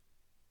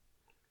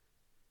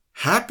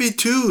Happy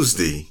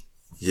Tuesday.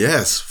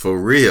 Yes,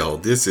 for real.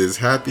 This is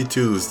Happy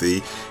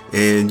Tuesday,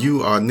 and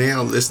you are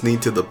now listening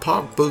to the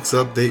Pop Books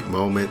Update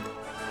Moment.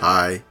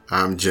 Hi,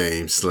 I'm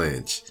James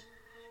Lynch.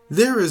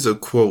 There is a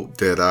quote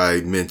that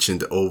I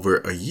mentioned over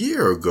a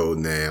year ago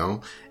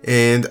now,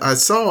 and I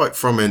saw it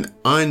from an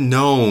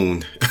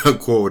unknown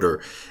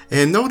quoter.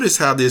 And notice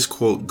how this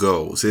quote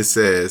goes. It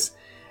says,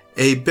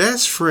 "A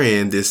best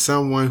friend is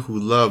someone who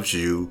loves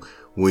you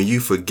when you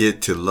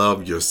forget to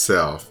love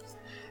yourself."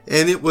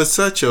 And it was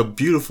such a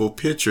beautiful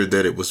picture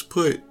that it was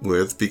put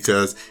with,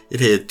 because it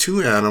had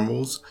two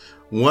animals.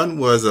 One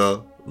was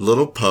a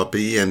little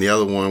puppy and the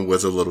other one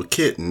was a little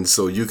kitten.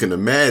 So you can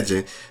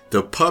imagine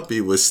the puppy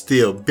was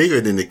still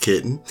bigger than the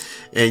kitten,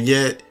 and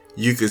yet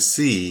you could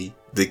see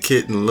the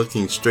kitten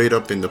looking straight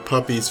up in the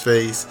puppy's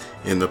face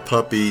and the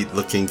puppy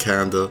looking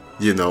kind of,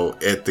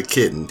 at the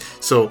kitten.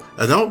 So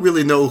I don't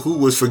really know who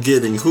was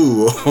forgetting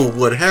who or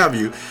what have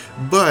you,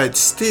 but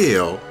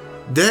still,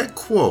 that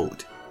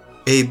quote,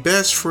 "A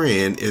best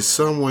friend is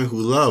someone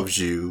who loves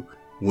you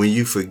when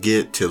you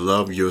forget to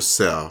love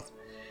yourself,"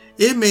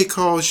 it may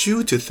cause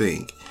you to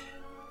think,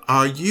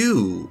 are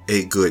you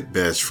a good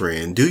best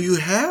friend? Do you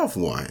have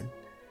one?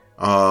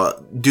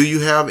 Do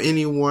you have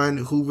anyone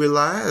who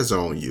relies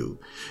on you?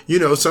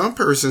 Some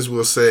persons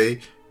will say,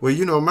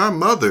 well, my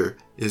mother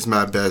is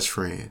my best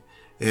friend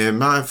and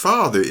my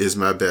father is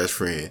my best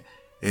friend.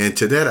 And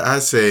to that I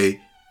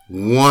say,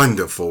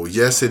 wonderful.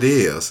 Yes, it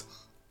is.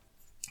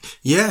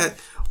 Yet,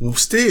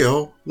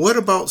 still, what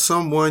about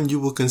someone you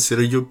will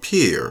consider your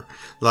peer?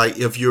 Like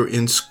if you're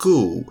in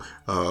school,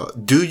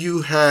 do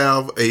you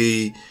have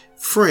a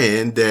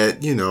friend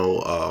that,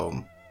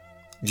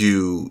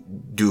 you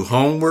do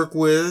homework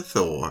with,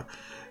 or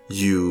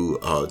you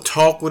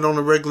talk with on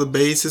a regular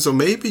basis, or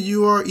maybe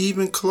you are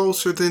even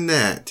closer than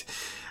that?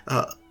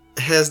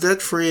 Has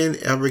that friend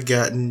ever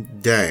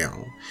gotten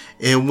down?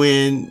 And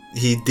when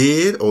he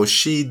did or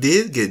she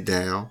did get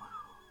down,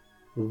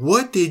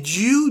 what did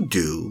you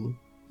do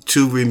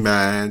to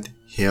remind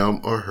him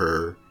or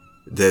her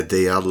that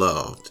they are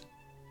loved?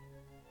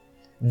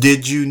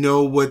 Did you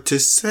know what to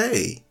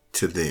say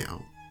to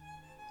them?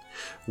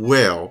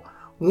 Well,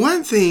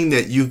 one thing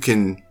that you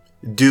can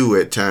do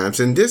at times,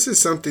 and this is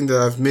something that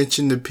I've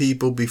mentioned to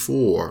people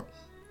before,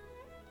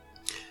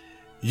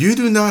 you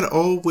do not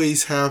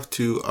always have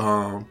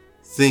to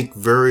think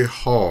very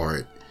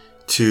hard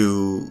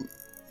to,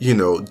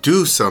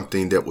 do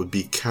something that would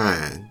be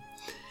kind.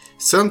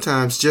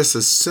 Sometimes just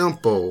a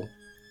simple,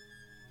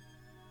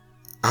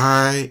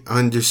 I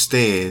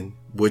understand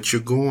what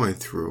you're going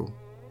through.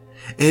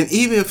 And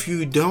even if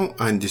you don't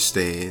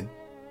understand,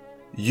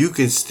 you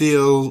can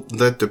still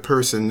let the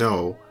person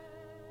know,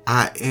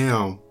 I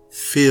am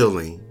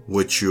feeling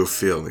what you're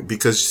feeling,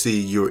 because see,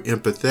 you're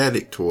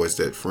empathetic towards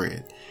that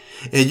friend.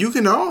 And you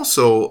can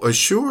also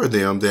assure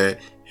them that,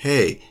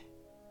 hey,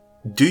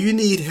 do you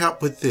need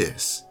help with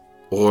this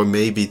or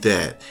maybe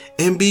that?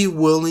 And be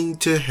willing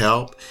to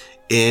help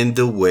in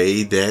the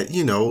way that,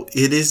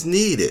 it is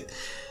needed.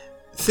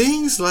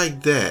 Things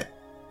like that,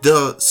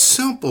 the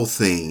simple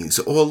things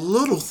or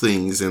little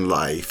things in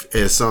life,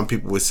 as some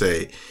people would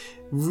say,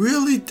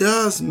 really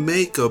does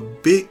make a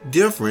big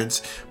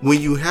difference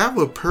when you have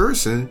a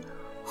person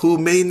who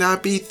may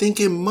not be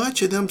thinking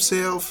much of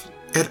themselves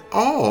at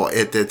all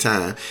at that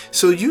time.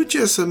 So you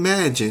just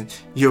imagine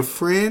your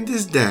friend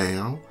is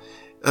down,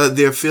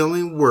 they're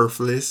feeling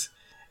worthless,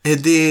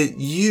 and then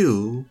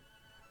you,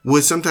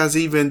 with sometimes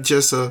even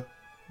just a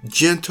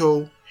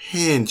gentle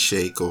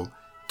handshake or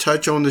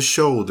touch on the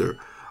shoulder,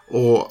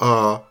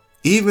 or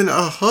even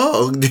a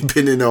hug,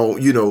 depending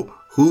on,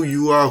 who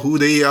you are, who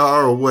they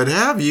are, or what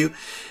have you,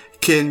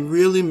 can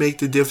really make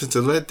the difference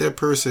to let that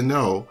person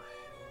know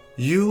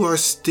you are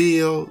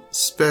still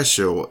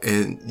special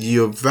and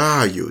you're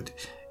valued.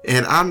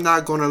 And I'm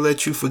not going to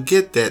let you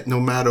forget that no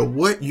matter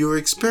what you're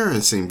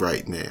experiencing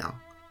right now.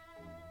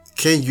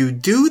 Can you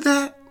do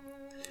that?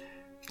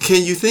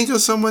 Can you think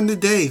of someone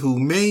today who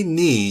may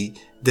need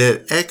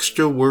that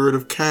extra word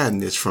of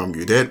kindness from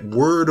you, that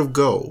word of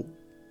gold?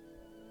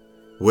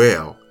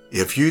 Well,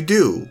 if you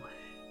do,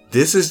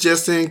 this is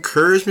just an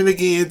encouragement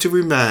again to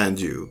remind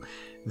you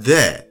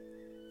that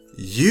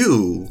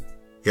you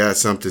got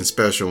something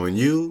special in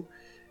you.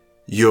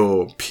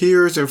 Your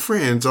peers and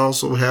friends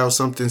also have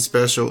something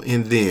special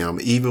in them.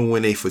 Even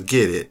when they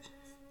forget it,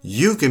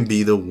 you can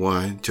be the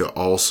one to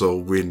also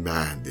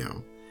remind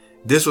them.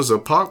 This was a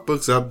Pop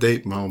Books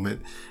Update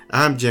Moment.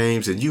 I'm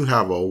James, and you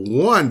have a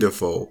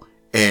wonderful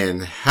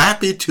and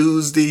happy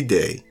Tuesday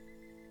day.